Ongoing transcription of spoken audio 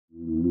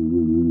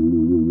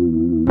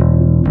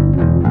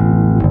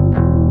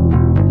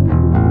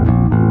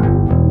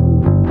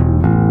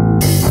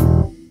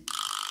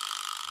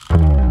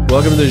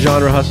Welcome to the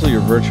Genre Hustle,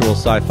 your virtual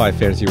sci-fi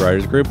fantasy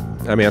writers group.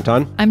 I'm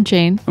Anton. I'm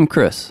Jane. I'm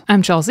Chris.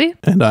 I'm Chelsea.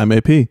 And I'm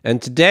AP.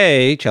 And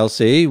today,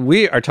 Chelsea,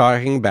 we are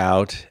talking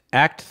about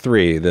Act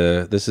 3.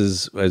 This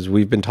is, as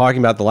we've been talking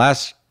about the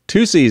last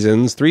 3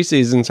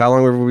 seasons. How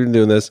long have we been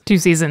doing this? 2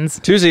 seasons.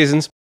 2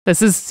 seasons.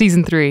 This is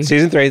season 3.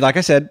 Season 3, like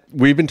I said,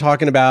 we've been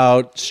talking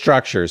about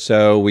structure.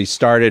 So we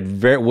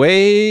started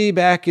way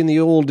back in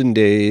the olden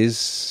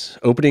days,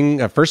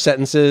 opening first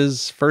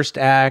sentences, first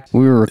act.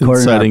 We were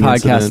recording our Inciting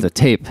podcast incident. to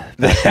tape.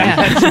 That's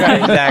right,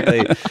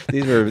 exactly.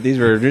 These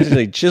were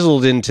originally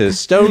chiseled into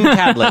stone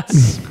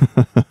tablets.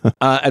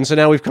 And so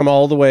now we've come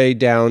all the way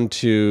down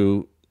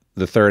to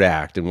the third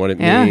act and what it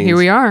means. Yeah, here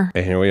we are.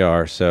 And here we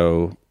are.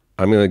 So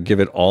I'm going to give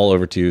it all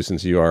over to you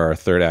since you are our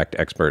third act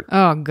expert.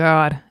 Oh,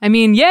 God. I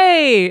mean,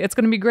 yay! It's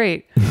going to be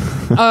great.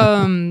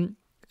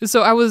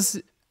 So I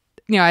was,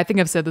 I think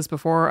I've said this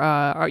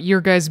before. Your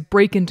guys'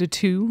 Break Into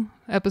 2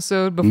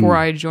 episode before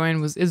I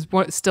joined is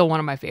still one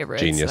of my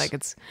favorites. Genius. Like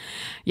it's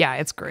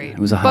great. It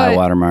was a high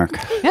watermark.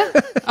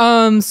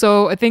 Yeah.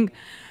 So I think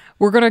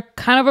we're going to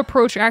kind of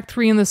approach Act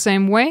 3 in the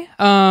same way.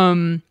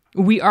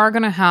 We are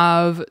going to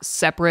have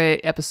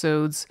separate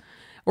episodes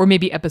or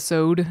maybe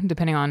episode,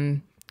 depending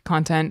on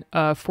content,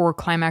 for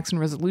climax and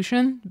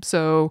resolution.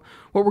 So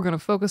what we're going to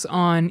focus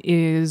on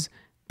is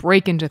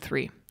Break Into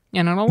 3.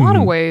 And in a lot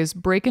of ways,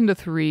 Break Into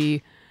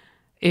 3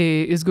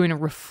 is going to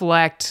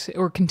reflect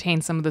or contain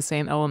some of the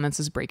same elements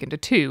as Break Into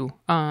 2.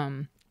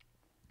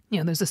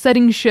 There's a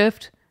setting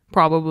shift,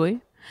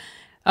 probably.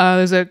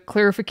 There's a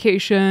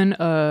clarification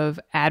of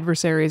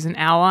adversaries and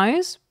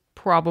allies,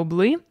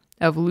 probably.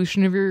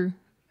 Evolution of your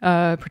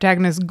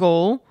protagonist's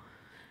goal.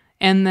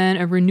 And then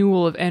a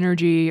renewal of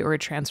energy or a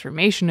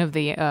transformation of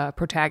the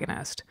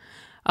protagonist.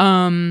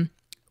 Or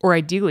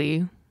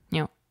ideally,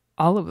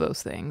 all of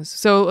those things.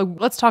 So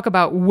let's talk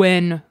about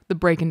when the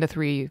Break Into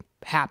 3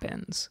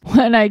 happens.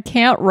 When I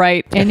can't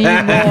write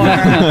anymore.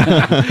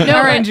 No,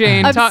 all right,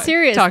 Jane. I'm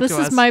serious. This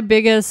is my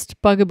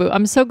biggest bugaboo.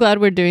 I'm so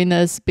glad we're doing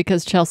this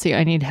because, Chelsea,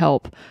 I need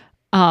help.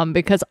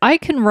 Because I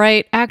can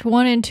write Act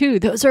 1 and 2.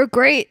 Those are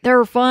great.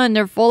 They're fun.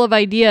 They're full of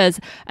ideas.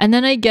 And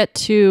then I get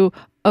to,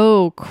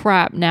 oh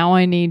crap, now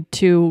I need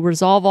to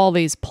resolve all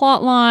these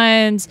plot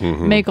lines,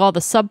 make all the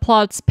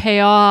subplots pay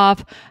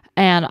off,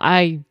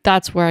 and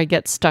that's where I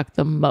get stuck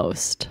the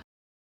most.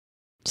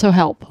 So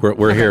help.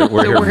 We're here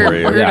for you. We're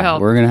here to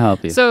help. We're going to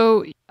help you.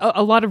 So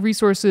a lot of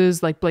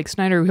resources like Blake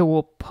Snyder, who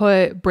will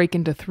put Break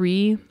Into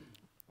 3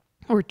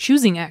 or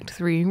choosing Act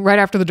 3 right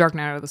after the Dark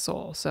Night of the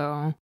Soul.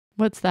 So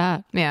what's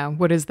that? yeah,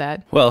 what is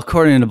that? Well,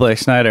 according to Blake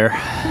Snyder,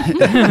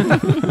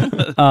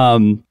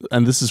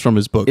 And this is from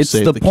his book. it's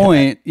Save the Cat.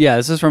 point. Yeah,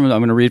 this is I'm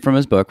going to read from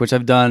his book, which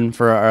I've done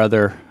for our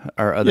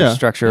other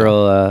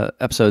structural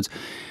episodes.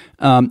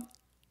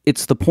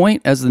 It's the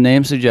point, as the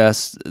name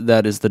suggests,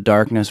 that is the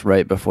darkness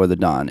right before the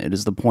dawn. It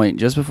is the point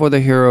just before the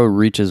hero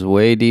reaches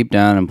way deep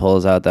down and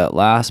pulls out that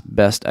last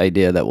best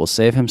idea that will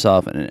save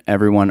himself and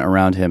everyone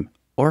around him.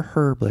 Or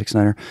her, Blake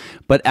Snyder.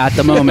 But at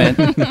the moment,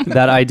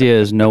 that idea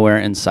is nowhere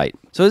in sight.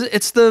 So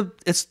it's the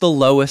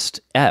lowest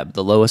ebb,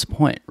 the lowest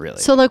point, really.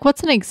 So,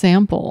 what's an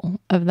example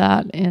of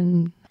that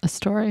in a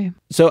story?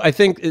 So I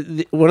think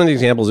one of the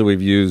examples that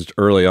we've used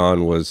early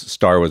on was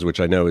Star Wars, which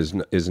I know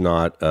is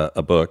not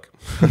a book,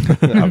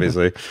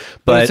 obviously,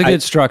 but it's a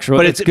good structure.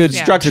 But it's good to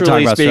talk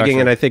structurally about speaking, structure.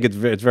 and I think it's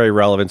very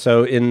relevant.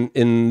 So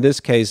in this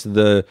case,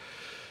 using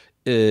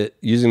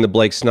the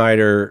Blake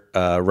Snyder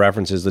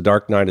references, the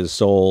Dark Night of the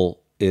Soul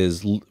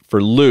is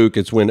for Luke.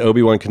 It's when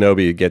Obi-Wan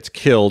Kenobi gets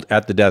killed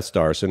at the Death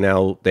Star. So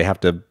now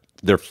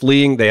they're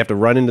fleeing. They have to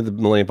run into the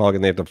Millennium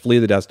Falcon. They have to flee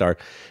the Death Star,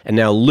 and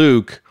now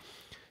Luke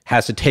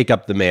has to take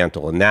up the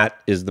mantle, and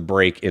that is the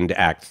break into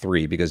Act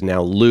 3, because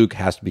now Luke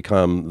has to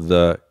become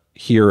the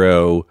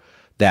hero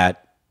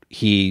that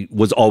he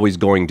was always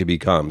going to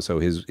become. So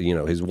his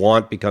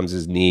want becomes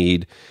his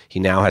need.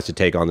 He now has to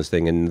take on this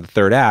thing, and the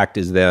third act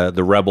is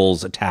the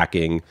rebels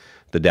attacking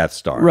the Death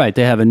Star. Right,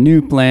 they have a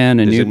new plan,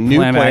 There's a new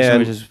plan of action, plan.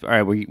 which is, all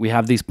right, we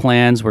have these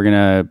plans, we're going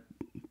to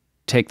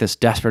take this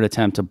desperate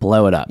attempt to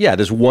blow it up. Yeah,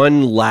 this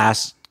one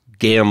last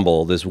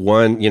gamble, this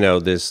one,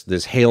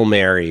 this Hail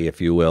Mary,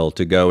 if you will,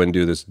 to go and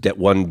do this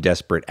one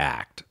desperate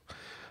act.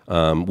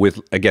 With,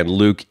 again,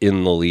 Luke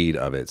in the lead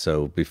of it.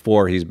 So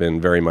before, he's been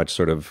very much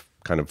sort of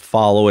kind of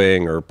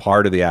following or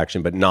part of the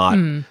action, but not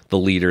the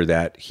leader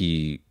that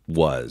he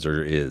was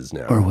or is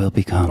now. Or will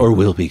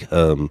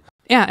become.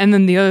 Yeah, and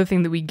then the other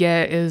thing that we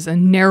get is a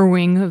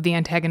narrowing of the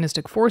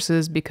antagonistic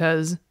forces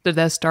because the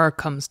Death Star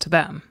comes to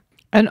them.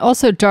 And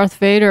also Darth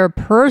Vader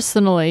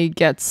personally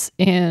gets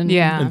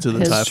into the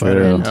his TIE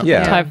fighter.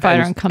 TIE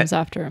fighter and comes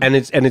after him. And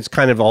it's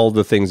kind of all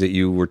the things that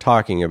you were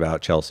talking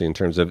about, Chelsea, in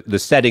terms of the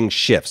setting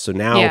shifts. So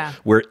now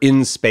we're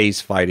in space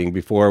fighting.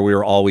 Before, we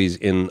were always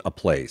in a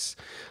place.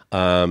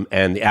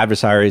 And the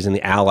adversaries and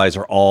the allies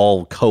are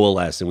all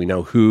coalesced, and we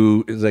know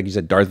who, like you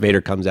said, Darth Vader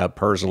comes out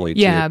personally.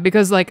 Yeah,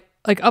 because like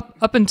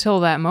up until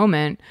that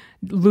moment,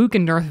 Luke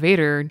and Darth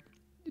Vader,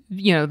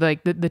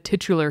 the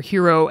titular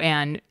hero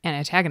and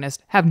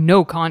antagonist, have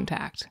no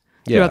contact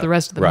throughout the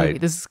rest of the movie.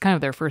 This is kind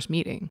of their first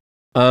meeting.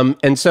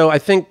 And so I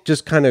think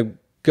just kind of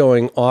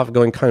going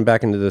kind of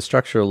back into the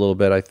structure a little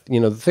bit,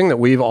 the thing that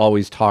we've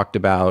always talked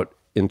about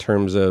in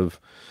terms of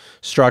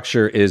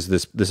structure is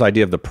this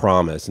idea of the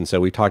promise. And so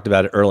we talked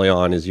about it early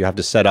on, is you have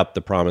to set up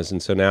the promise.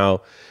 And so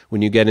now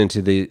when you get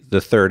into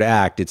the third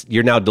act,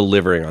 you're now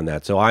delivering on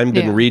that. So I've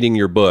been reading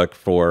your book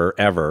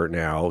forever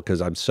now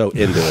because I'm so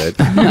into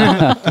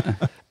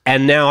it.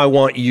 And now I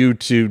want you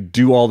to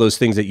do all those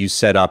things that you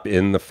set up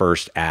in the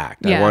first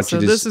act. Yeah, I want so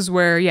you to this is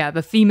where,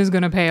 the theme is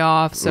going to pay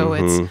off. So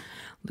it's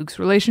Luke's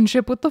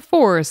relationship with the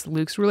Force,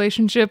 Luke's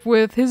relationship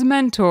with his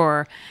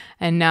mentor,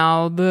 and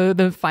now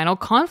the final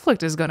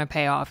conflict is going to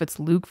pay off. It's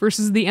Luke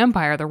versus the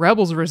Empire, the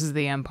Rebels versus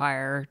the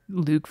Empire,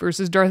 Luke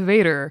versus Darth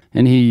Vader.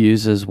 And he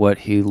uses what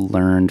he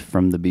learned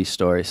from the B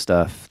story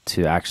stuff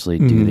to actually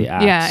do the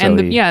act. Yeah, so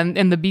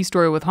and the B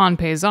story with Han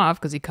pays off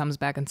because he comes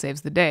back and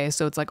saves the day.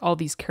 So it's like all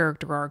these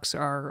character arcs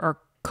are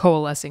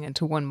coalescing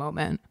into one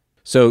moment.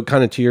 So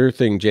kind of to your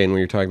thing, Jane, when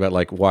you're talking about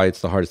like why it's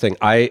the hardest thing,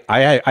 I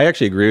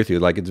actually agree with you.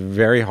 Like it's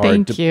very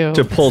hard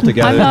to pull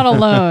together. I'm not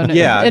alone.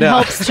 Yeah, it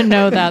helps to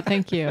know that.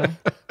 Thank you.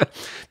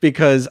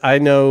 Because I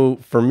know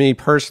for me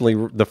personally,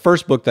 the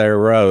first book that I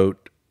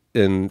wrote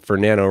for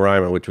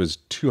NaNoWriMo, which was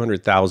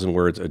 200,000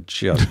 words, a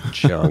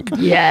chunk.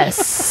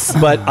 Yes.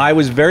 But I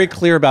was very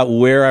clear about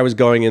where I was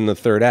going in the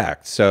third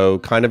act. So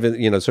kind of,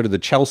 sort of the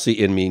Chelsea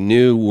in me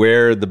knew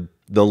where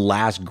the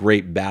last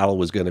great battle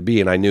was going to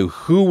be, and I knew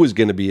who was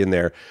going to be in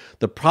there.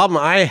 The problem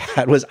I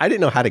had was I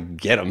didn't know how to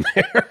get them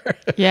there.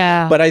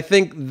 Yeah. But I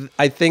think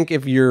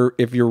if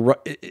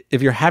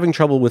you're having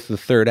trouble with the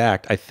third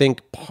act, I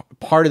think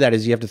part of that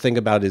is you have to think,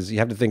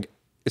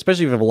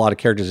 especially if you have a lot of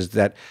characters, is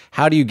that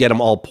how do you get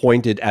them all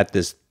pointed at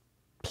this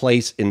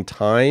place in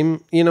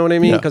time? You know what I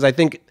mean? Because I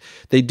think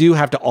they do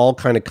have to all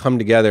kind of come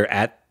together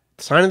at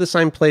sign of the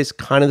same place,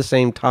 kind of the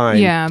same time.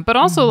 Yeah, but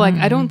also like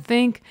I don't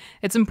think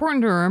it's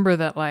important to remember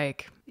that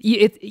like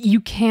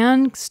you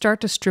can start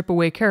to strip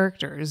away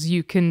characters.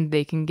 They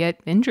can get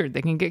injured,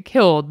 they can get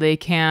killed, they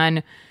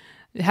can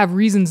have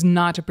reasons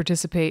not to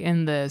participate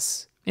in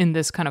this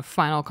kind of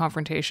final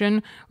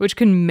confrontation, which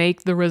can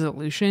make the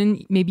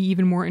resolution maybe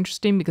even more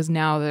interesting because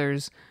now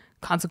there's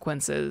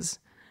consequences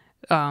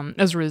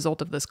as a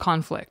result of this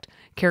conflict.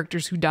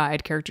 Characters who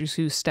died, characters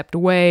who stepped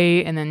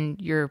away, and then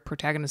your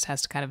protagonist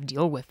has to kind of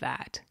deal with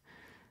that.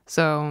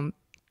 So,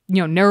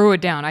 narrow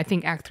it down. I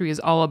think Act 3 is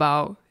all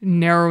about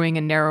narrowing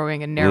and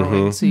narrowing and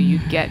narrowing so you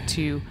get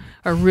to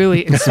a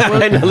really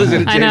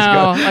explosive... I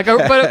know,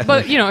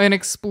 but an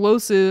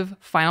explosive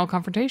final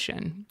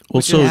confrontation.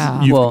 Well, so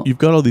you've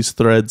got all these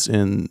threads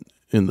in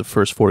the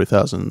first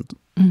 40,000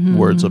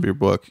 words of your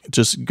book.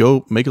 Just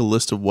go make a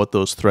list of what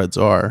those threads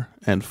are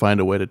and find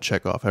a way to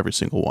check off every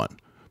single one.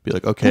 Be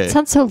like, okay. It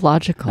sounds so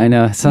logical. I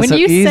know. It sounds when so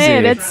you easy. say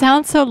it, it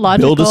sounds so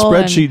logical. Build a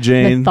spreadsheet,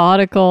 Jane.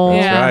 Methodical.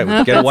 That's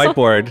right. Get a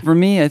whiteboard. For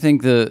me, I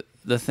think the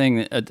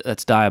thing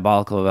that's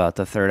diabolical about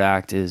the third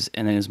act is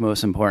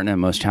most important and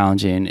most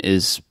challenging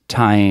is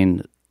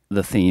tying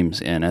the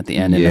themes in at the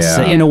end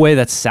in a way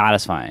that's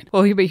satisfying.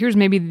 Well, but here's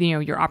maybe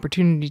your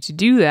opportunity to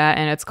do that,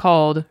 and it's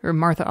called, or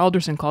Martha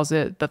Alderson calls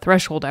it, the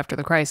threshold after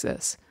the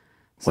crisis.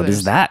 So what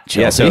is that,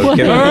 Chelsea? Yeah,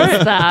 what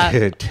is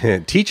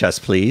that? Teach us,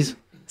 please.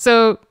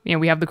 So,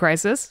 we have the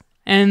crisis,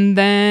 and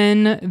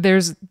then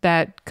there's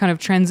that kind of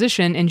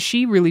transition, and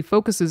she really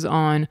focuses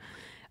on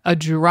a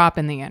drop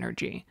in the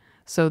energy.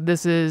 So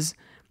this is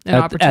an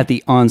opportunity. At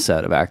the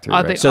onset of Act 3,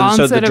 right? So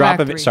the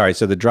drop of it,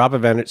 so the drop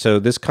of energy, so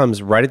this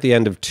comes right at the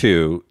end of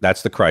 2.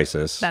 That's the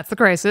crisis. That's the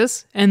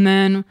crisis. And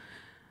then,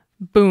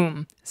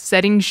 boom,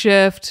 setting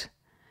shift.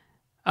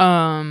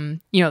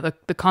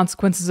 The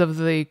consequences of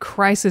the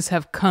crisis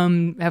have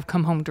come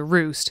home to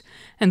roost.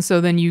 And so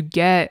then you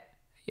get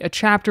a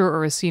chapter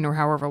or a scene or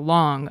however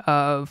long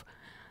of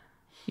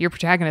your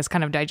protagonist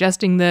kind of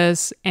digesting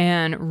this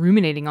and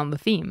ruminating on the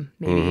theme,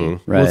 maybe.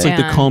 Right. Well, it's like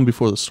the calm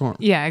before the storm.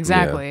 Yeah,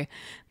 exactly. Yeah.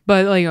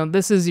 But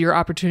this is your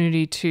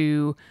opportunity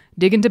to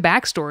dig into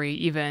backstory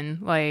even.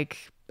 Like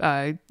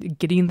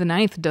Gideon the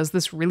Ninth does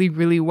this really,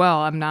 really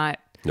well.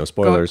 No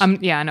spoilers.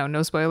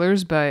 No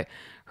spoilers, but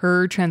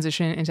her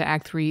transition into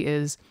Act 3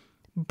 is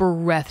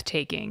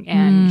breathtaking.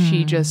 And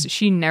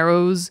she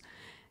narrows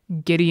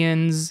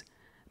Gideon's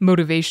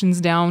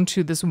motivations down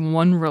to this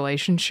one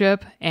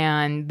relationship,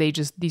 and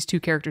these two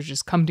characters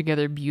just come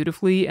together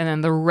beautifully, and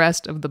then the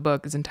rest of the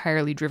book is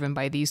entirely driven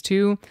by these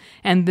two.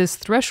 And this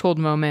threshold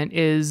moment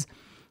is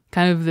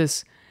kind of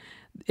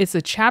it's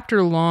a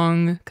chapter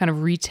long kind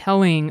of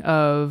retelling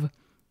of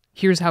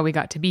here's how we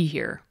got to be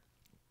here,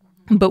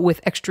 but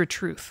with extra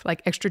truth,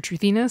 like extra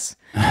truthiness.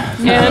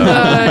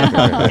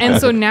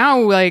 And so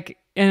now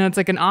and it's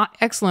like an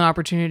excellent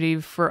opportunity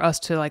for us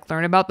to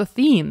learn about the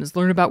themes,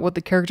 learn about what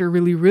the character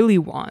really, really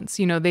wants.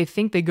 They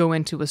think they go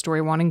into a story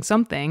wanting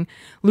something.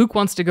 Luke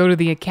wants to go to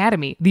the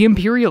academy, the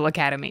Imperial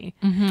Academy.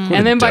 Mm-hmm.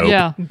 And then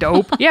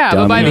dope. Yeah.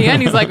 But by the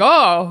end, he's like,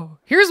 oh,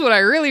 here's what I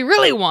really,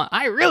 really want.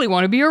 I really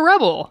want to be a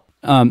rebel.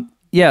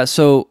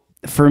 So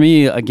for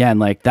me, again,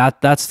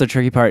 that's the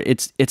tricky part.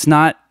 It's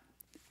not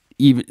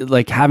even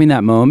having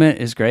that moment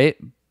is great,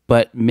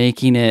 but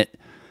making it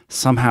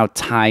somehow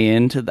tie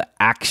into the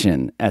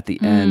action at the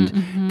end.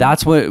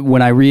 That's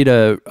when I read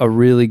a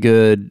really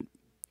good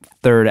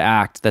third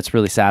act that's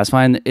really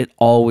satisfying, it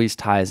always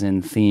ties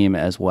in theme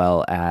as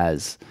well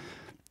as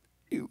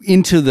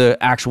into the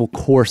actual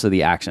course of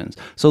the actions.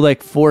 So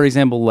like, for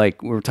example,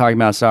 like we were talking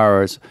about Star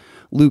Wars,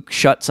 Luke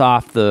shuts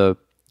off the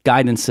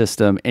guidance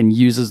system and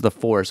uses the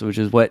Force, which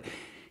is what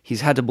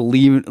he's had to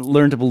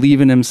learn to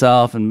believe in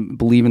himself and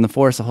believe in the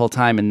Force the whole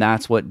time. And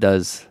that's what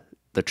does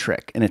the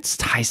trick. And it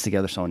ties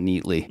together so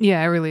neatly.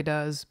 Yeah, it really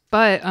does.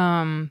 But,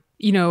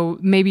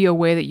 maybe a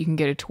way that you can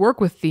get it to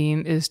work with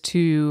theme is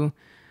to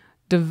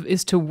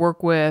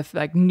work with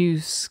like new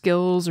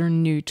skills or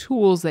new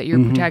tools that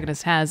your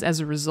protagonist has as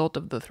a result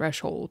of the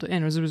threshold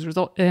and as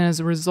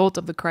a result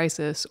of the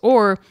crisis,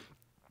 or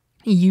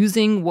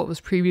using what was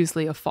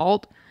previously a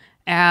fault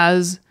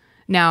as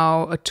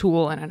now a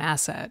tool and an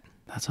asset.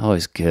 That's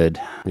always good.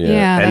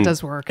 Yeah, that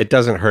does work. It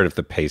doesn't hurt if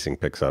the pacing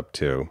picks up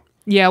too.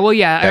 Yeah, well,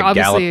 yeah. That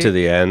obviously, gallop to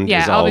the end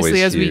is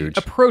obviously, always as huge.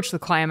 we approach the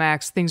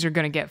climax, things are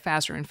going to get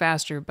faster and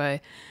faster.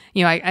 But,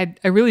 I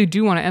really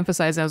do want to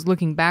emphasize, I was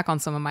looking back on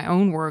some of my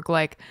own work,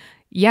 like,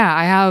 yeah,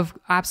 I have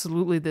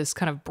absolutely this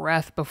kind of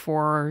breath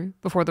before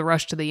the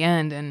rush to the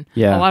end. And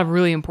a lot of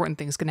really important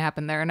things can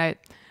happen there. And I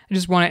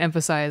just want to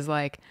emphasize,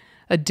 like,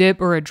 a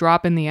dip or a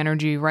drop in the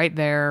energy right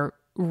there,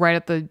 right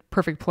at the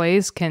perfect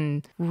place,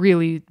 can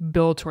really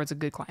build towards a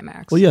good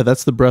climax. Well, yeah,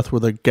 that's the breath where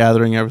they're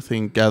gathering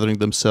everything, gathering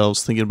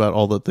themselves, thinking about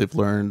all that they've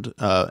learned.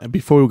 And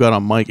before we got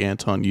on mic,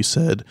 Anton, you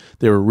said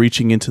they were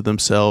reaching into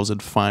themselves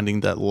and finding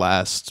that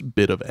last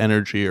bit of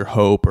energy or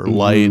hope or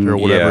light or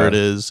whatever it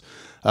is.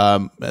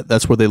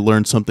 That's where they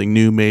learn something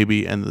new,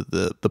 maybe, and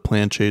the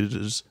plan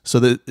changes. So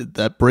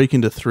that break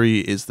into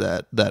 3 is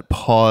that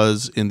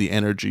pause in the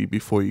energy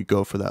before you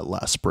go for that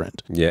last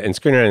sprint. Yeah, and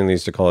screenwriting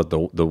used to call it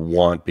the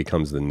want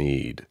becomes the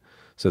need.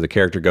 So the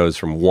character goes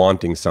from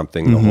wanting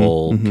something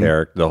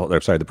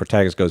the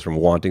protagonist goes from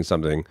wanting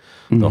something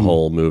the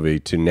whole movie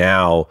to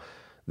now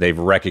they've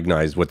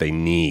recognized what they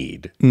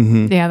need.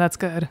 Yeah, that's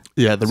good.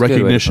 Yeah, the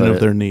recognition of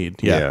their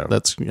need. Yeah,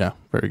 that's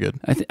very good.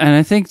 And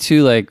I think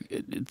too, like,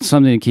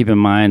 something to keep in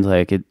mind,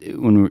 like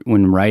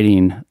when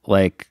writing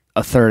like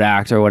a third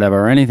act or whatever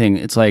or anything,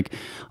 it's like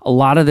a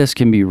lot of this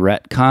can be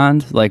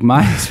retconned. Like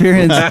my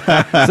experience,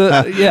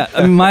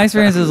 my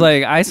experience is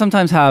like I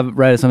sometimes have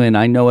read something and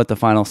I know what the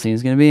final scene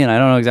is going to be, and I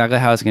don't know exactly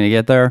how it's going to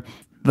get there.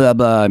 Blah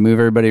blah. I move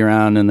everybody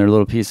around in their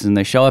little pieces, and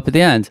they show up at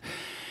the end.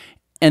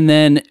 And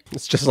then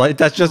it's just like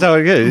that's just how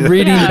it is.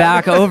 Reading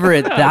back over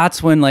it,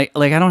 that's when like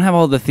I don't have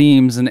all the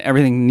themes and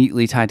everything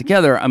neatly tied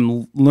together.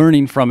 I'm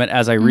learning from it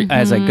as I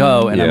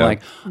go, and I'm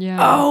like,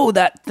 oh,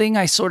 that thing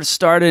I sort of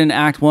started in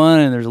Act 1,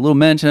 and there's a little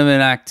mention of it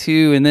in Act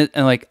 2,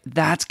 and like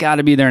that's got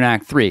to be there in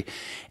Act 3.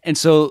 And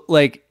so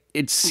like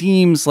it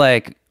seems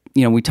like,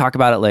 we talk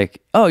about it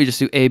like, oh, you just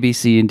do A, B,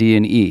 C, and D,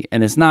 and E,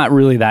 and it's not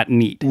really that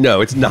neat.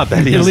 No, it's not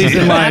that easy. At least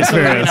in my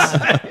experience.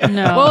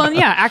 No. Well, and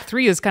Act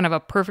 3 is kind of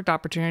a perfect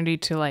opportunity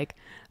to like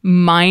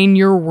mine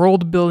your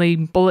world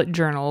building bullet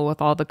journal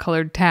with all the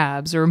colored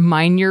tabs, or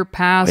mine your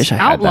past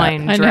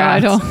outline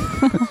draft.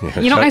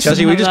 I know,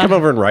 Chelsea, we just come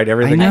over and write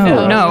everything. I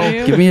know.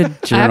 No. Give me a journal.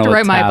 I have to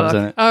write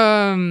my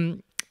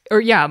book.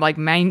 Or like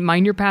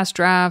mine your past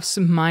drafts,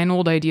 mine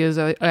old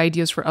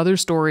ideas for other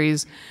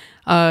stories,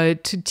 to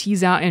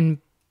tease out and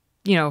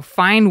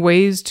find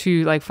ways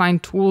to like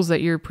find tools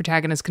that your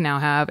protagonist can now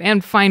have,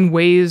 and find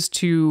ways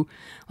to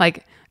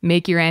like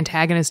make your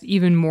antagonist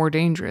even more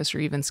dangerous or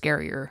even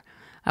scarier.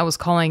 I was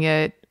calling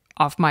it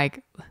off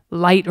mic,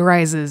 light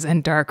rises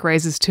and dark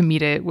rises to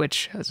meet it,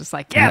 which I was just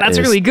like, that's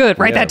really good.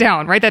 Write that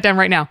down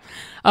right now.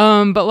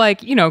 But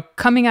like,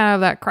 coming out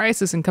of that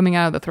crisis and coming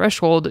out of the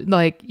threshold,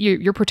 like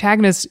your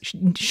protagonist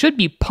should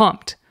be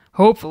pumped,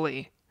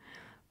 hopefully,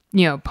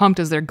 pumped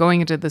as they're going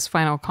into this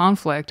final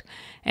conflict.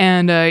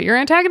 And your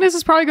antagonist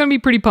is probably going to be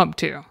pretty pumped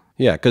too.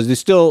 Yeah, because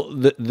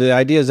the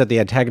idea is that the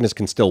antagonist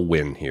can still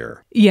win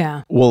here.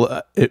 Yeah.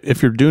 Well,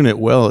 if you're doing it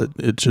well,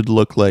 it should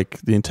look like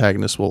the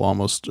antagonist will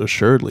almost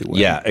assuredly win.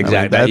 Yeah,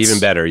 exactly. That's even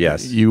better,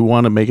 yes. You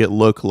want to make it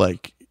look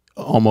like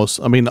almost,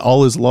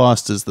 all is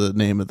lost is the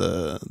name of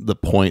the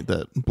point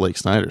that Blake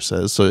Snyder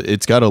says. So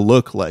it's got to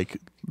look like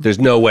there's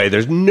no way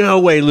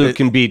Luke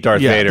can beat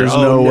Darth Vader. There's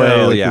no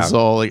way. It's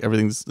all like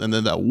everything's, and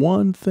then that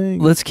one thing.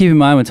 Let's keep in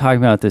mind when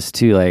talking about this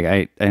too. Like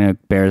I know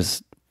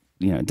Bear's,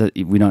 we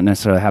don't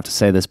necessarily have to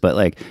say this, but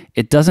like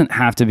it doesn't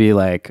have to be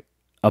like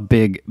a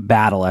big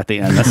battle at the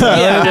end. We're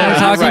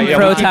talking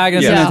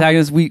protagonist and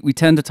antagonist. We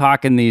tend to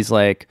talk in these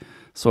like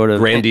sort of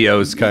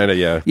grandiose kind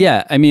of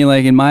Yeah, I mean,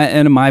 like in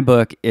my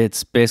book,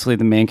 it's basically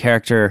the main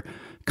character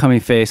coming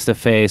face to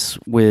face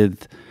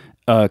with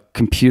a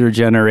computer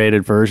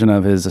generated version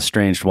of his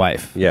estranged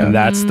wife. Yeah, and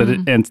that's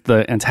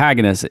the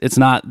antagonist. It's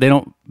not, they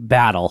don't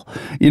battle.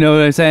 You know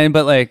what I'm saying?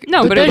 But like,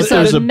 No, but there's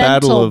There's a a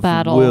battle mental of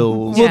battle.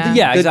 wills. well,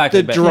 yeah,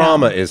 exactly. The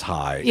drama is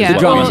high. Yeah. The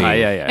drama's Well, high.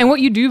 Yeah. And what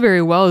you do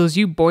very well is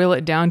you boil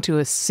it down to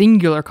a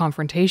singular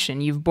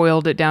confrontation. You've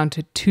boiled it down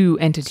to two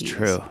entities.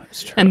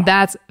 It's true. And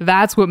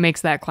that's what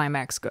makes that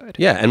climax good.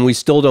 Yeah, and we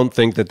still don't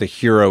think that the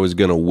hero is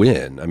going to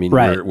win. I mean,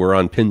 Right. we're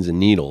on pins and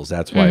needles.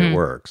 That's why it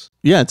works.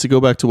 Yeah, to go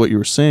back to what you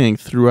were saying,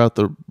 throughout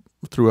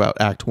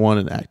Act 1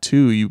 and Act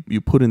 2,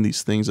 you put in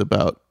these things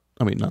about,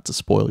 I mean, not to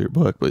spoil your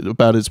book, but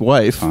about his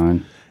wife.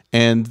 Fine.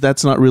 And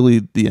that's not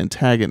really the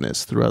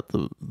antagonist throughout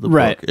the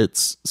Right. book.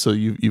 It's so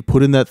you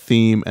put in that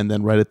theme, and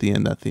then right at the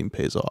end, that theme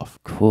pays off.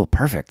 Cool.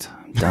 Perfect.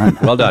 Done.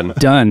 Well done.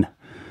 Done.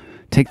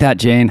 Take that,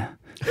 Jane.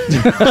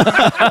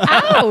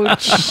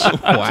 Ouch.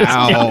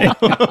 Wow.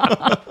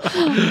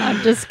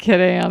 I'm just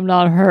kidding. I'm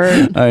not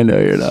hurt. I know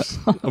you're not.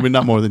 I mean,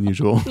 not more than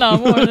usual. No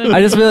more than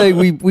I just feel like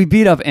we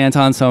beat up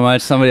Anton so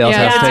much. Somebody else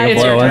Yeah, has to take a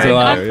it's blow your once in a turn.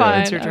 while. I'm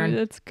fine. It's your turn.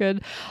 That's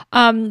good.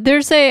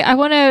 I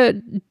want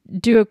to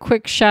do a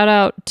quick shout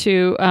out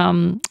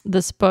to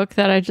this book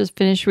that I just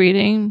finished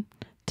reading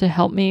to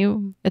help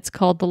me. It's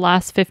called The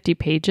Last 50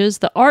 Pages,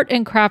 The Art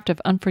and Craft of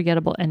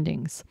Unforgettable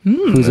Endings,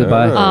 Who's it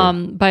by?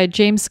 by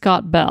James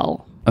Scott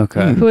Bell,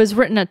 Okay. who has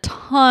written a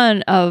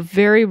ton of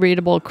very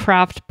readable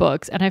craft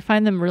books, and I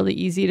find them really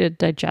easy to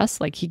digest.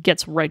 Like, he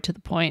gets right to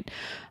the point.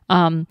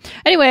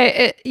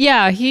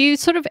 He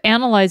sort of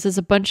analyzes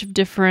a bunch of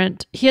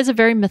different, he has a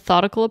very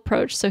methodical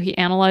approach. So he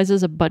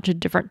analyzes a bunch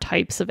of different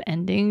types of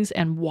endings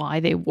and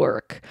why they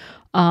work.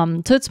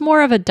 So it's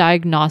more of a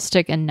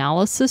diagnostic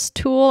analysis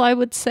tool, I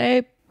would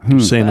say. You're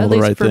saying all At the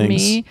least right for things.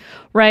 me,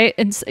 right?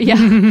 And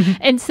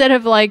instead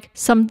of like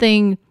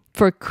something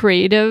for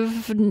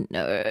creative,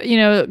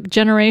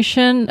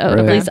 generation, at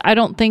Right. least I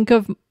don't think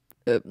of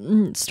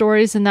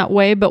stories in that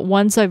way. But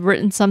once I've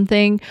written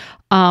something,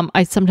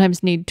 I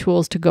sometimes need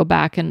tools to go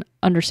back and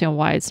understand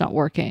why it's not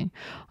working.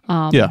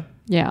 Yeah.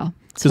 Yeah.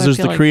 Because So I there's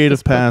feel the like creative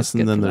this book is pass, good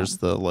and then for there's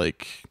that. the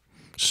like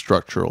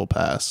structural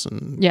pass,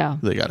 and Yeah.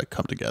 they got to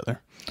come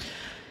together.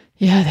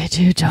 Yeah, they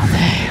do, don't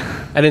they?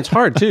 And it's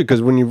hard too, because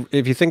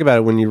if you think about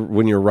it, when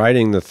you're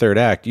writing the third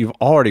act, you've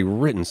already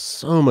written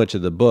so much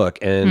of the book,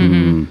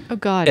 and Oh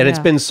God. and it's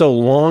been so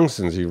long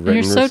since you've And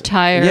written. you're so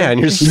tired. Yeah,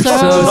 and you're so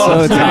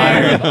so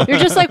tired. You're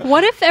just like,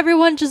 what if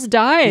everyone just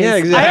dies? Yeah,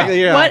 exactly.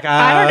 You're I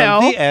don't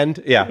know. The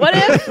end. Yeah. What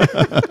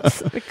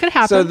if it could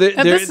happen? So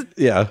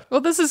And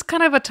Well, this is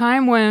kind of a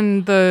time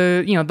when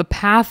the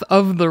path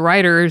of the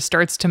writer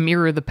starts to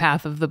mirror the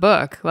path of the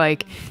book.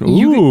 Like,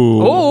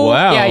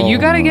 wow. yeah, you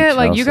gotta get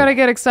Chelsea. you gotta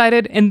get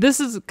excited. And this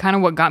is kind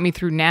of what got me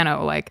through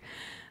Nano. Like,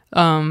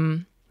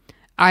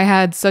 I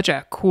had such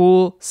a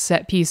cool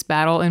set piece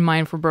battle in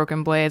mind for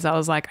Broken Blades. I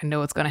was like, I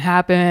know what's gonna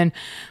happen.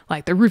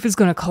 Like, the roof is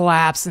gonna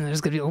collapse, and there's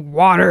gonna be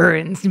water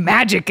and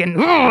magic, and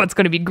it's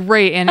gonna be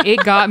great. And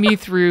it got me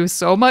through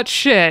so much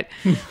shit.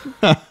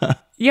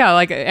 Yeah,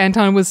 like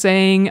Anton was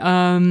saying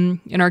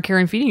in our care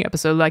and feeding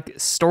episode, like,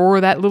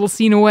 store that little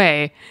scene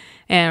away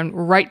and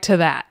right to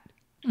that.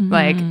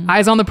 Like,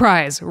 eyes on the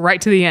prize, right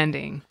to the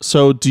ending.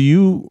 So do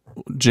you,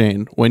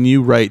 Jane, when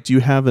you write, do you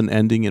have an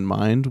ending in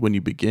mind when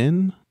you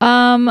begin?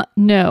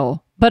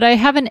 No, but I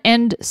have an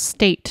end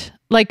state.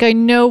 Like, I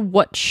know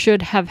what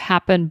should have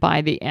happened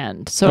by the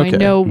end. So Okay. I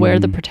know where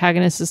the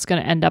protagonist is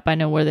going to end up. I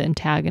know where the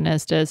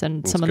antagonist is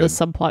and some of the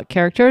subplot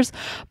characters.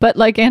 But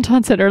like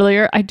Anton said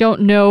earlier, I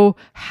don't know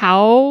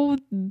how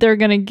they're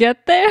going to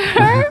get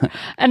there.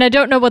 And I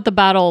don't know what the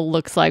battle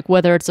looks like,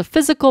 whether it's a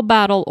physical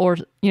battle or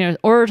to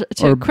Or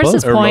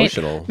Chris's both. Or point,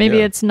 emotional, maybe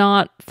yeah. it's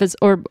not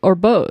or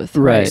both.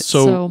 Right.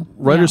 So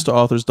yeah.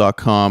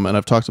 writers2authors.com, and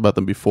I've talked about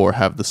them before,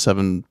 have the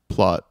 7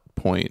 plot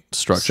point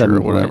structure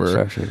or whatever.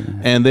 Structure, yeah.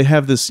 And they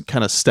have this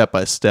kind of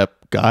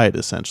step-by-step guide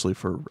essentially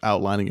for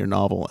outlining your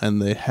novel,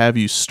 and they have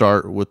you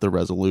start with the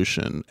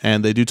resolution,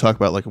 and they do talk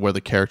about like where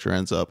the character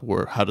ends up,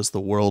 where how does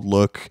the world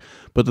look,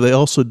 but they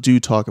also do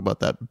talk about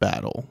that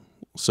battle.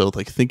 So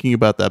like thinking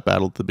about that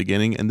battle at the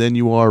beginning, and then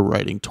you are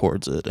writing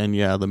towards it, and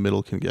yeah, the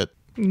middle can get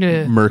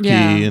murky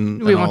and we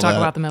and won't all talk that.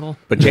 about the middle.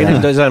 But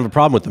Jane doesn't have a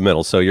problem with the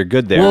middle, so you're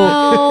good there.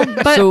 Well,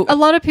 but So- a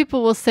lot of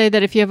people will say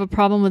that if you have a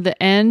problem with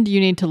the end, you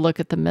need to look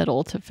at the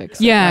middle to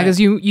fix it. Yeah, right? because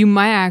you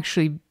might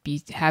actually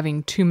be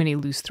having too many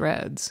loose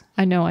threads.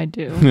 I know I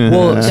do.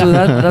 Well, so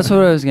that's what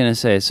I was gonna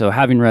say. So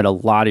having read a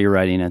lot of your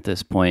writing at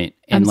this point,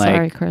 I'm and like,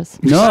 sorry, Chris.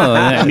 no,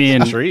 I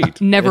mean, Treat.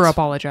 Never It's-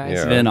 apologize.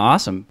 Yeah. been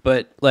awesome.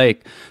 But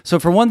like, so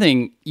for one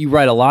thing, you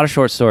write a lot of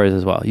short stories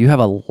as well. You have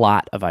a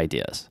lot of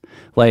ideas.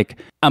 Like,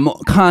 I'm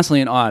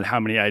constantly in awe at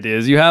how many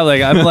ideas you have.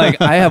 Like, I'm like,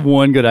 I have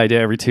one good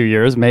idea every 2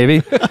 years, maybe.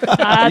 You've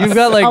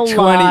got like 20.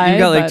 You've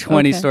got like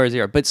 20 stories a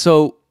year. But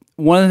so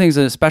one of the things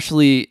that,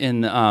 especially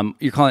in,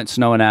 you're calling it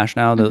Snow and Ash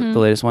now, the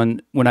latest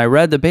one. When I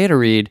read the beta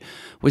read,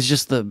 was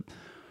just the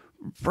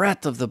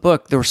breadth of the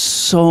book. There were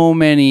so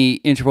many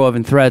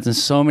interwoven threads and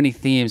so many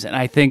themes, and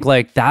I think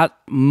like that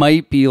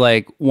might be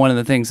like one of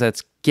the things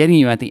that's getting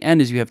you at the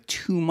end is you have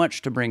too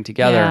much to bring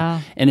together.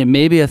 Yeah. And it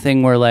may be a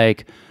thing where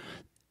like,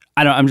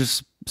 I'm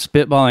just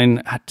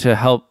spitballing to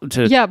help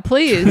to Yeah,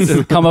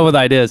 please. come up with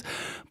ideas.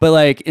 But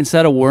like,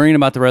 instead of worrying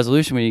about the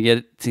resolution, when you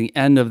get to the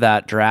end of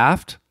that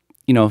draft,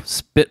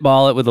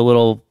 spitball it with a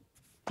little,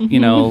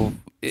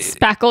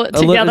 Spackle it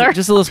together.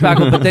 Just a little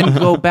spackle, but then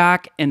go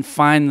back and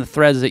find the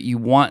threads that you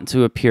want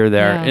to appear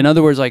there. Yeah. In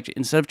other words, like,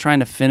 instead of trying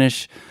to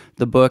finish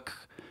the book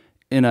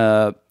in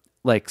a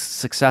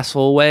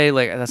successful way,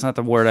 like, that's not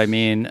the word I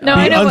mean. No,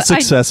 I know.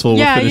 Unsuccessful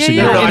with finishing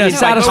yeah. it. In a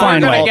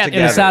satisfying way. Get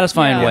In a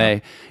satisfying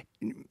way.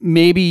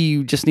 Maybe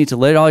you just need to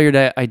let all your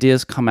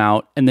ideas come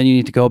out, and then you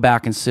need to go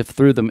back and sift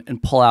through them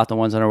and pull out the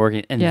ones that are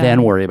working, and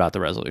then worry about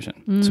the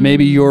resolution. So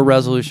maybe your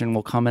resolution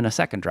will come in a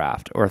second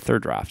draft or a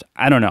third draft.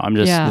 I don't know. I'm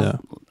just,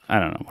 I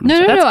don't know.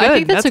 No. I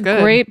think that's a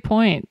great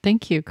point.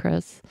 Thank you,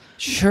 Chris.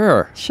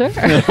 Sure.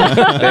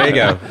 There you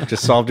go.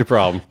 Just solved your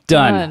problem.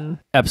 Done.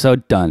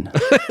 Episode done.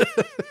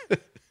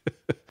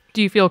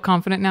 Do you feel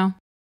confident now?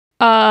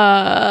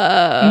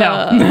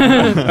 No.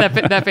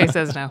 that face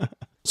says no.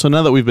 So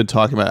now that we've been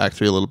talking about Act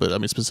 3 a little bit, I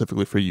mean,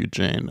 specifically for you,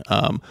 Jane,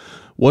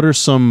 what are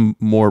some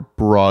more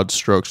broad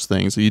strokes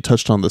things? You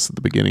touched on this at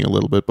the beginning a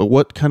little bit, but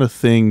what kind of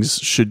things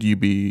should you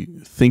be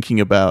thinking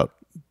about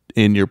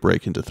in your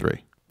break into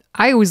 3?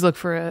 I always look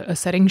for a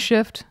setting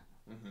shift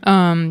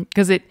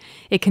because it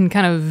can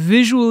kind of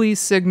visually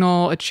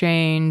signal a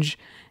change,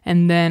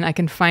 and then I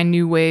can find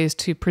new ways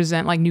to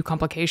present like new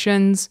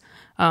complications.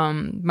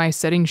 My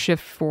setting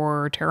shift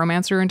for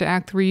Terromancer into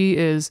Act 3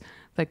 is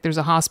like there's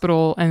a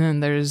hospital and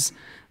then there's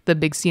the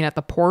big scene at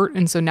the port.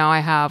 And so now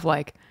I have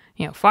like,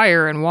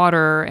 fire and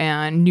water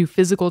and new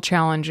physical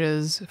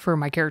challenges for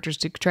my characters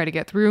to try to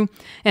get through.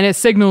 And it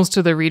signals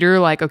to the reader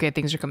like, okay,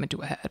 things are coming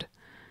to a head.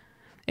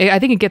 I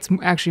think it gets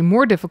actually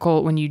more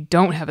difficult when you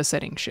don't have a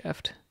setting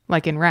shift,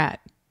 like in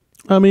Rat.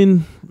 I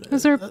mean,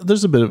 there's a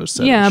bit of a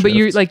setting shift.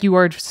 But you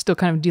are still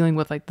kind of dealing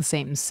with like the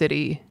same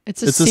city.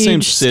 It's the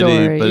same city,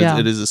 story, but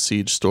it is a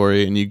siege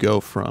story, and you go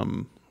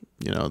from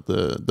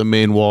the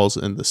main walls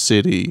in the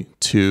city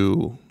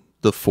to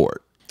the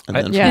fort, and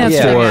then from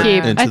the fort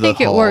into I think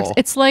the it hall. works.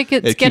 It's like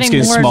it's getting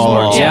more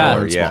smaller and and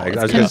more.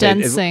 smaller. It's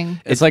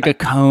condensing. It's like a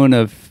cone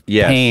of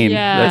pain.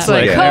 Yeah. It's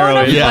like cone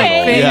of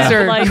pain. Things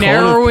are like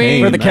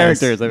narrowing For the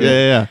characters. I mean.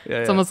 Yeah.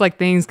 It's almost like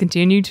things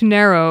continue to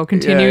narrow,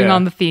 continuing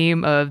on the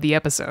theme of the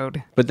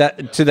episode.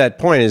 But to that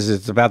point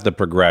it's about the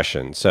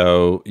progression.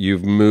 So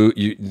you've moved.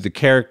 The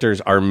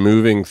characters are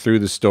moving through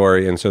the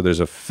story, and so there's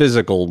a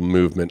physical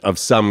movement of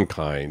some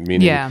kind.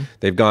 Meaning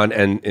they've gone,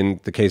 and in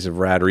the case of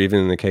Rad, or even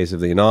in the case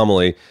of the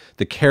Anomaly,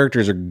 the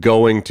characters are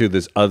going to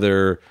this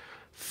other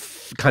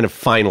kind of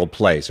final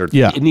place, or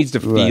it needs to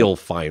feel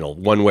final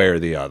one way or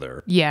the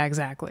other. Yeah,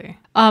 exactly.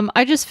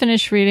 I just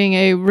finished reading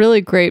a really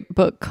great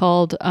book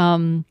called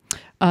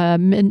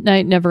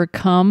Midnight Never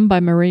Come by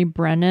Marie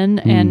Brennan,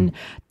 and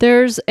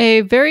there's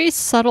a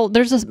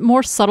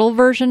more subtle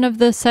version of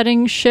the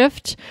setting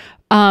shift.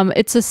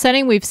 It's a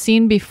setting we've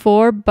seen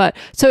before, but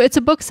so it's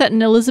a book set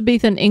in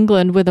Elizabethan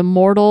England with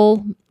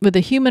a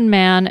human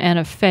man and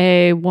a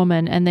fae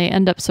woman, and they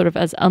end up sort of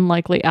as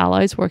unlikely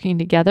allies working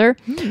together.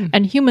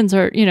 And humans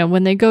are,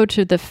 when they go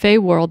to the fae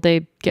world,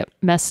 they get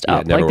messed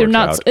up. Like they're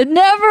not. It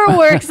never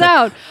works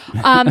out.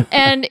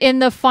 And in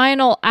the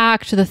final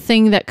act, the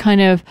thing that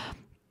kind of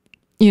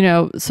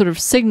sort of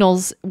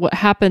signals what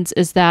happens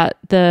is that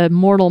the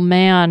mortal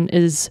man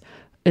is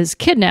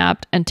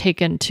kidnapped and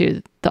taken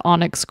to the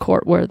Onyx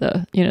Court where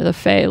the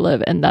Fae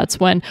live, and that's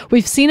when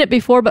we've seen it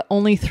before, but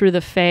only through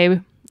the Fae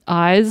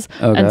eyes.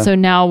 Okay. And so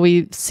now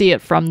we see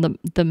it from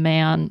the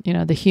man,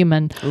 the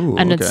human. Ooh,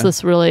 and it's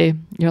this really,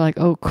 you're like,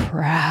 oh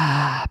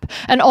crap.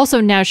 And also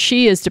now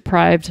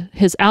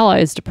his ally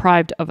is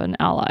deprived of an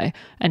ally,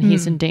 and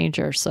he's in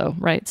danger. So,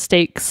 right,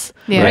 stakes.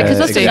 Yeah, right, because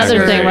that's the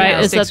other thing, right,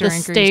 is that the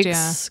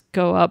stakes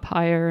go up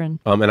higher. And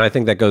I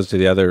think that goes to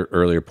the other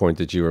earlier point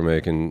that you were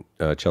making,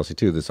 Chelsea,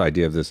 too, this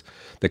idea of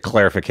the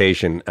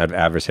clarification of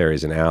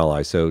adversaries and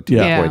allies. So to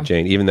your point,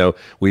 Jane, even though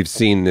we've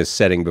seen this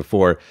setting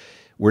before,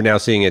 we're now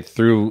seeing it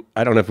through,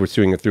 I don't know if we're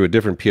seeing it through a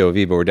different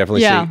POV, but we're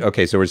definitely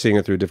so we're seeing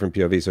it through a different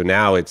POV. So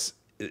now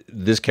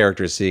this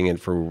character is seeing it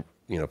from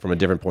a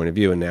different point of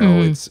view, and now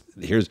it's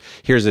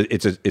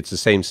the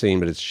same scene,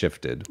 but it's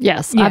shifted.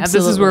 Yes, yeah,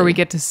 absolutely. This is where we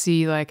get to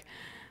see like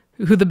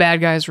who the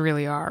bad guys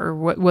really are, or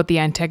what the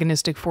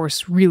antagonistic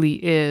force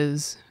really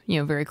is.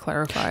 Very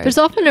clarified. There's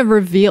often a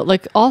reveal,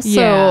 like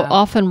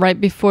often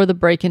right before the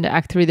break into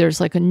Act 3,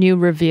 there's like a new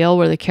reveal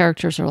where the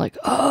characters are like,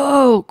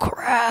 "Oh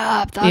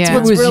crap, that's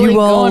what's really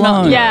going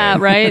on." Yeah,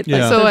 right.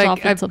 Yeah. So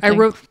like I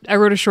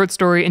wrote a short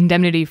story,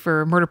 Indemnity,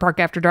 for Murder Park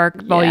After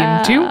Dark,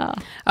 Volume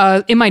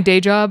 2. In my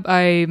day job,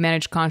 I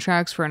manage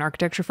contracts for an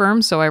architecture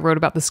firm, so I wrote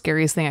about the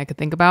scariest thing I could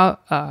think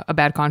about, a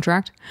bad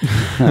contract.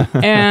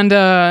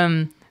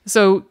 And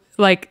so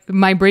like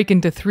my break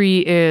into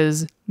 3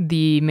 is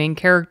the main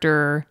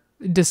character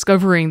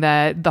discovering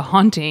that the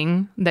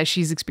haunting that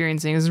she's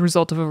experiencing is a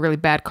result of a really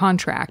bad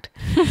contract.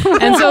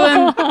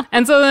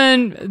 and so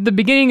then the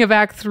beginning of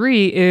Act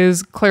 3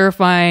 is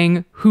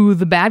clarifying who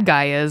the bad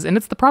guy is, and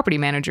it's the property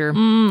manager.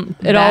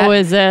 It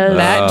always is.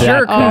 That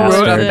jerk who always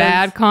wrote a is.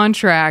 bad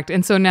contract.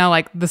 And so now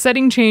like the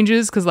setting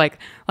changes because like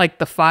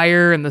the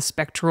fire and the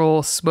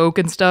spectral smoke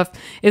and stuff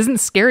isn't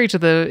scary to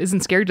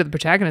the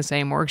protagonist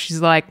anymore.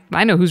 She's like,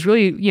 I know who's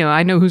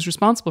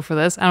responsible for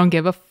this. I don't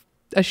give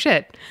a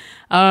shit.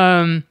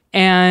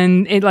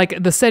 And it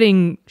like the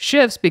setting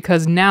shifts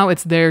because now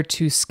it's there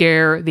to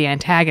scare the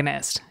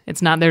antagonist.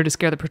 It's not there to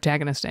scare the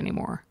protagonist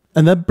anymore.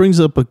 And that brings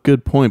up a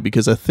good point,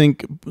 because I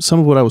think some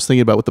of what I was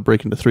thinking about with the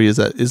break into 3 is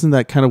that isn't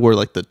that kind of where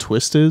like the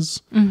twist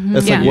is?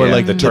 That's like where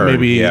like the turn,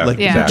 maybe like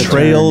the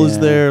betrayal is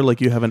there.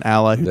 Like you have an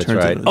ally who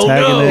turns into an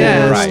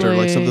antagonist or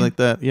like something like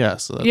that. Yeah.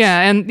 So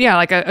that's,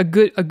 like a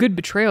good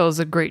betrayal is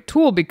a great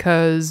tool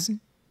because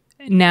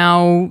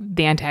now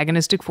the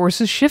antagonistic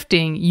force is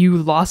shifting. You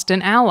lost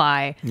an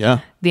ally. Yeah.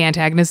 The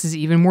antagonist is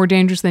even more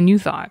dangerous than you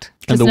thought.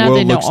 And the now world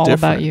they know looks all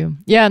different. about you.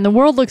 Yeah, and the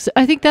world looks.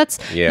 I think that's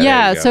there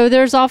you go. So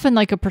there's often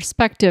like a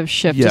perspective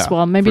shift as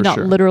well. Maybe for not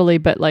sure. literally,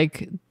 but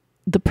like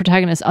the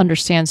protagonist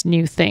understands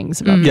new things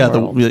about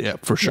the world.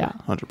 For sure, Yeah.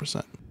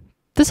 100%.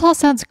 This all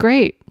sounds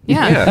great.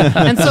 Yeah.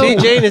 And so See,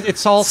 Jane,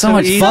 it's all So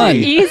much easy. fun.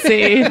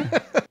 Easy.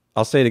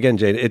 I'll say it again,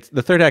 Jane.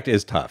 The third act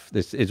is tough.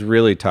 It's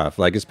really tough.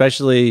 Like,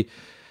 especially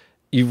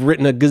you've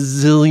written a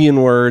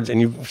gazillion words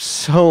and you've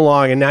so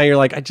long, and now you're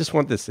like, I just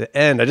want this to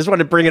end. I just want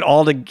to bring it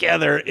all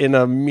together in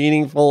a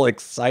meaningful,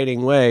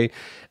 exciting way.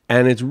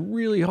 And it's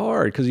really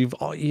hard because you've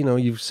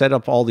set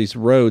up all these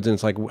roads, and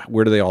it's like,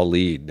 where do they all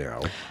lead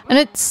now? And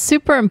it's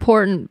super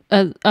important.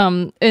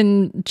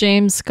 In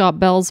James Scott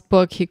Bell's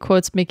book, he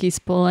quotes Mickey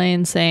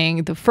Spillane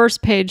saying, "The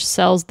first page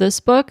sells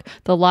this book.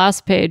 The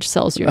last page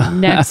sells your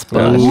next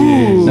book."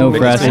 No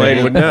Mickey pressure.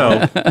 Spillane would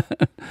know.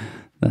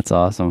 That's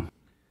awesome.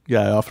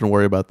 Yeah, I often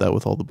worry about that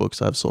with all the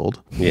books I've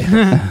sold.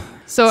 Yeah.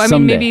 So I mean,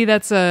 Someday. maybe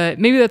that's an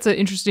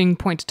interesting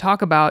point to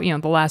talk about.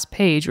 The last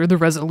page or the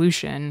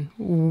resolution,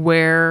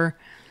 where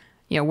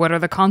what are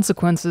the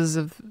consequences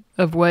of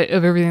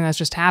everything that's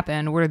just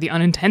happened? What are the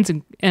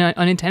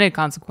unintended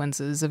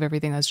consequences of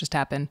everything that's just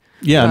happened?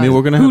 Yeah, I mean,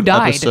 we're going to Who have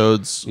died?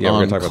 episodes Yeah, we're gonna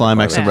on talk about the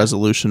climax and climax.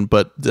 resolution,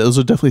 but those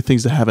are definitely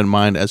things to have in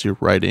mind as you're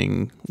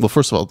writing. Well,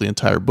 first of all, the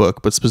entire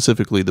book, but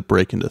specifically the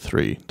break into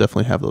 3.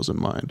 Definitely have those in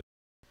mind.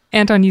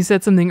 Anton, you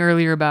said something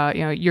earlier about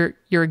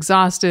you're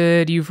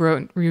exhausted. You've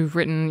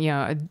written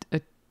a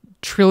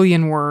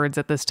trillion words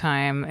at this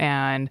time,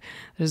 and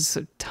there's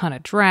a ton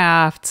of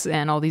drafts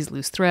and all these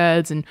loose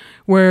threads. And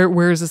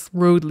where is this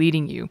road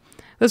leading you?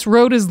 This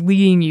road is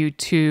leading you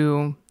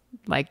to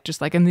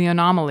just like in the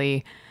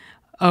Anomaly,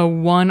 a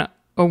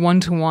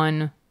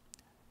one-to-one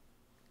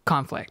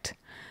conflict.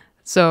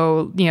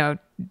 So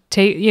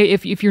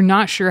if you're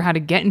not sure how to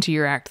get into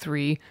your Act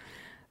 3.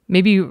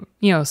 Maybe,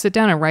 sit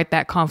down and write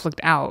that conflict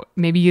out.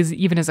 Maybe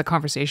even as a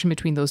conversation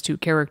between those two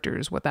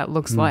characters, what that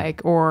looks like,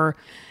 or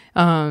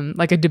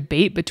like a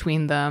debate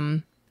between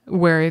them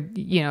where,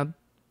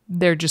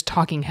 they're just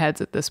talking heads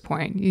at this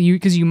point.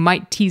 Because you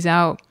might tease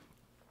out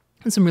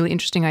some really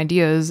interesting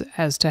ideas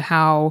as to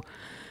how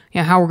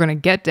we're going to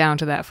get down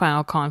to that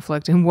final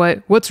conflict and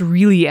what's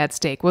really at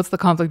stake. What's the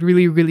conflict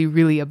really, really,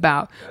 really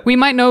about? We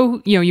might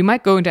know, you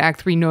might go into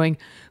Act 3 knowing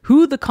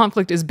who the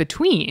conflict is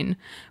between,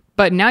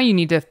 but now you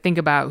need to think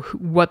about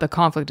what the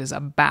conflict is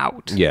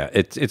about. Yeah,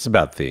 it's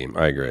about theme.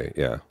 I agree.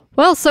 Yeah.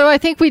 Well, so I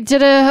think we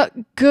did a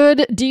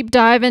good deep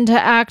dive into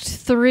Act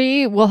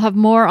 3. We'll have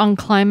more on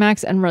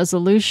climax and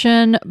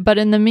resolution. But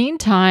in the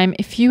meantime,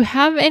 if you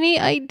have any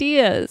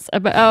ideas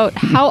about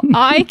how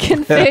I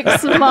can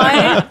fix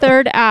my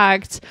third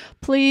act,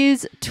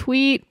 please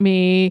tweet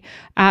me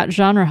at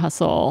Genre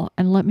Hustle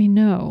and let me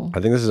know. I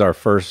think this is our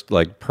first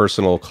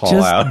personal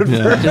call out.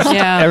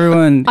 Yeah.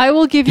 Everyone, I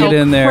will give you get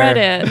in there.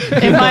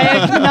 credit in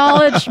my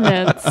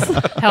acknowledgments.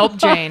 Help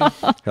Jane.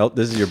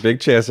 This is your big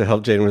chance to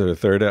help Jane with her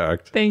third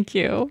act. Thank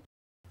you.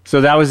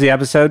 So that was the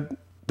episode.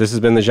 This has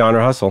been the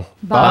Genre Hustle.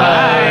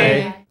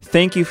 Bye.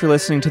 Thank you for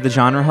listening to The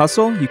Genre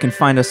Hustle. You can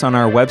find us on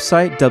our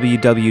website,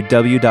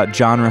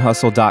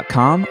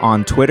 www.genrehustle.com,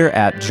 on Twitter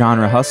at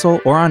Genre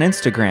Hustle, or on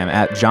Instagram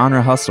at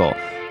Genre Hustle.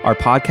 Our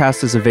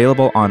podcast is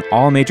available on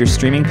all major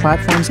streaming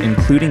platforms,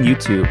 including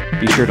YouTube.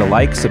 Be sure to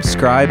like,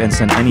 subscribe, and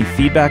send any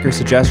feedback or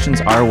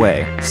suggestions our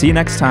way. See you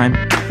next time.